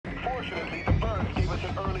Unfortunately, the birds gave us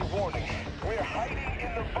an early warning. We're hiding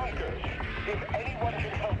in the bunkers. If anyone can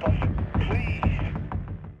help us, please.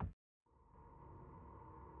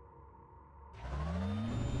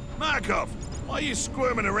 Markov, why are you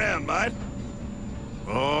squirming around, mate?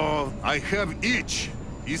 Oh, I have itch.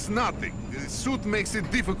 It's nothing. The suit makes it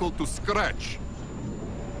difficult to scratch.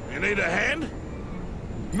 You need a hand?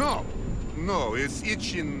 No, it's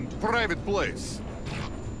itch in private place.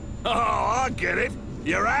 Oh, I get it.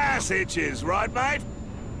 Your ass itches, right, mate?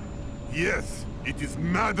 Yes, it is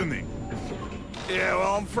maddening. Yeah,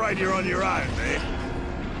 well, I'm afraid you're on your own, there.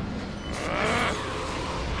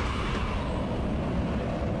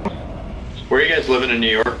 Where are you guys living in New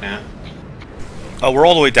York now? We're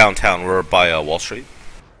all the way downtown. We're by Wall Street.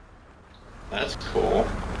 That's cool.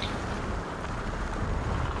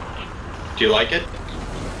 Do you like it?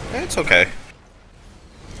 It's okay.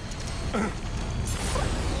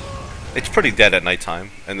 It's pretty dead at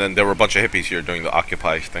nighttime, and then there were a bunch of hippies here doing the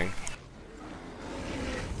Occupy thing.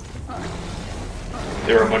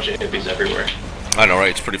 There were a bunch of hippies everywhere. I know, right?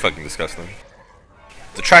 It's pretty fucking disgusting.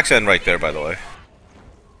 The tracks end right there, by the way.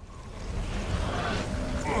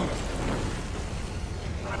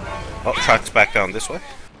 Oh, tracks back down this way.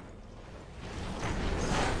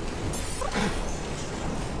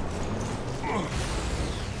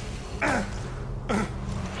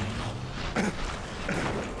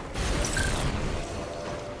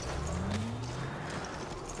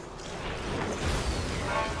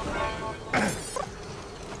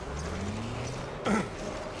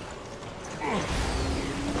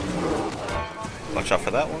 Watch out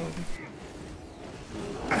for that one.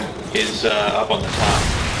 He's up on the top.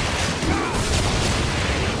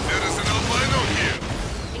 There is an albino here.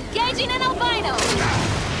 Engaging an albino!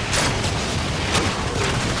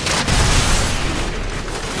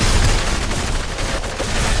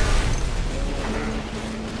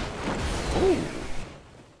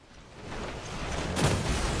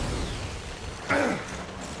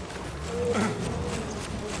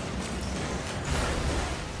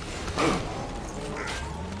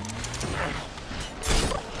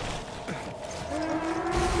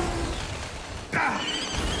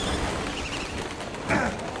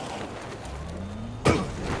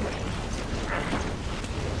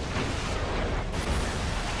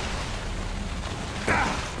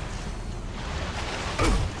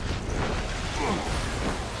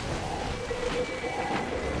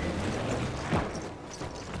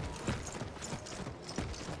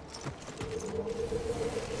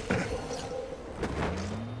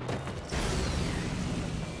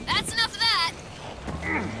 That's enough of that!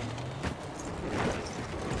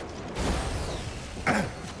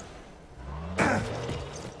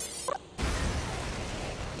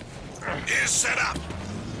 Here's set up.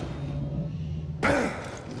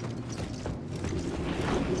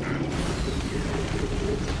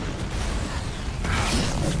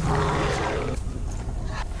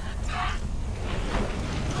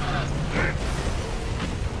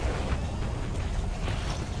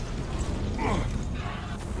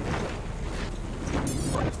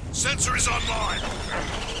 Sensor is online.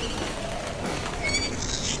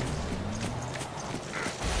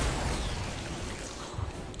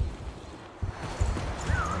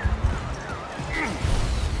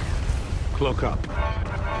 Cloak up.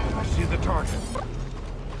 I see the target.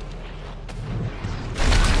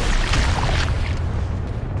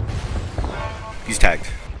 He's tagged.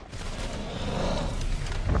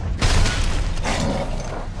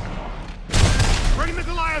 Bring the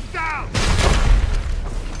Goliath down!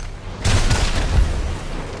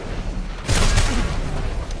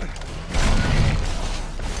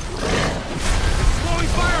 Throwing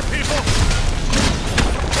fire, people!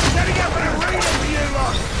 Setting up an array of the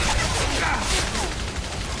airlock!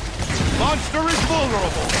 Monster is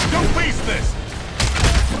vulnerable! Don't face this!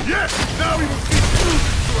 Yes! Now he will see through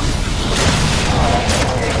to us!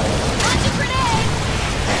 Launch a grenade!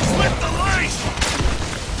 Slip the lace!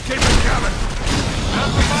 Keep it coming!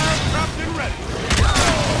 Amplifier trapped and ready!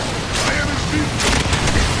 I am his beat!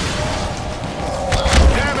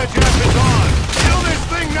 Damage is on! Kill this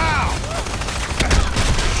thing now!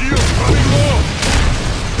 Shield running low!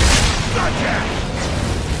 Gotcha!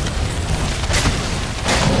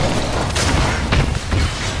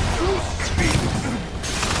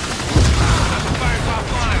 Amplifier's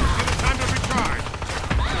offline! Give it time to recharge!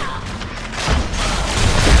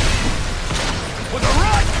 With a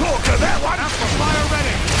rod corker, that one! Amplifier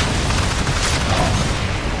ready!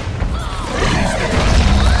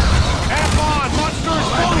 Half on! Monster is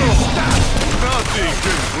vulnerable! Nothing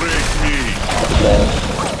can break me!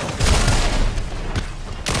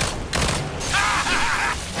 Ah!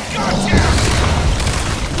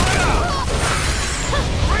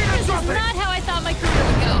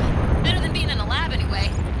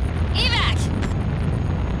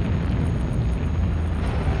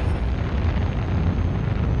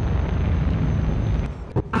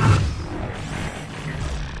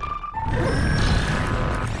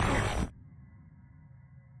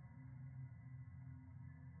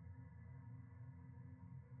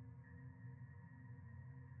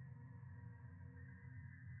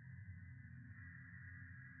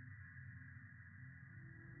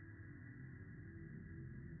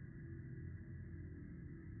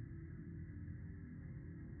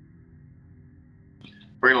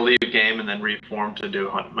 We're gonna leave game and then reform to do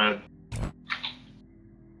hunt mode.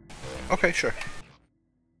 Okay, sure.